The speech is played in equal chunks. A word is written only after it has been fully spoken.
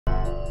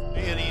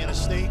Indiana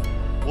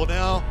State will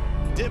now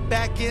dip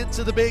back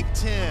into the Big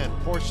Ten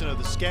portion of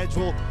the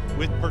schedule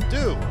with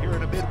Purdue here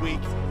in a midweek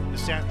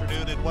this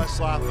afternoon in West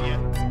Lafayette.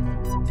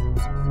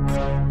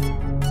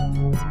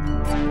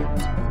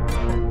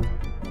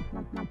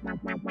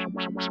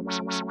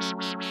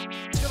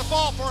 It's going to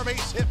fall for a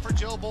base hit for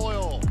Joe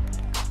Boyle.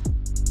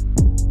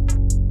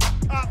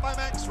 Caught by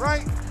Max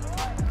Wright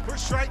for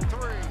strike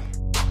three.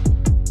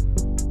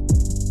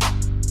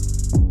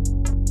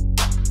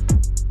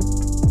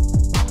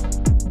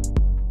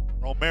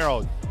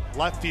 Romero,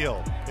 left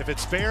field. If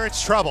it's fair,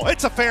 it's trouble.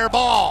 It's a fair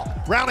ball.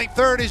 Rounding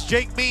third is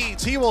Jake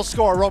Means. He will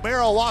score.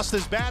 Romero lost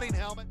his batting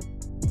helmet.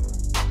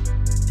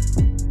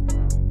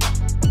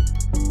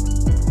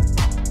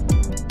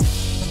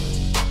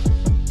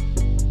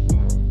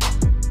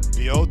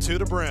 The 0-2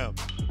 to Brim.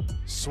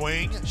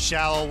 Swing,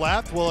 shallow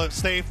left. Will it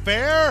stay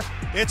fair?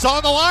 It's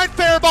on the line.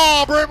 Fair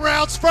ball. Brim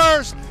rounds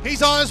first.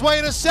 He's on his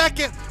way to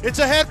second. It's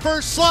a head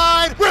first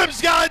slide.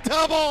 Brim's got a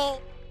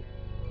double.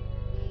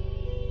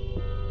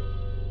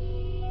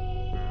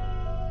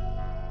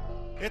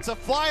 It's a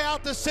fly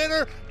out to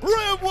center.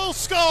 Brim will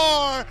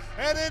score,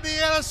 and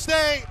Indiana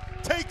State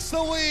takes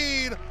the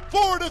lead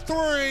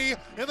 4-3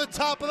 in the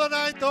top of the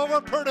ninth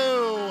over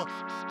Purdue.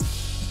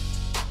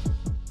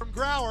 From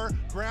Grauer,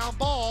 ground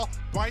ball,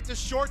 right to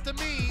short to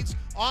Means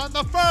on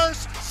the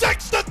first,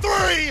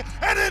 6-3,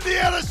 and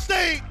Indiana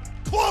State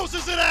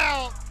closes it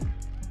out.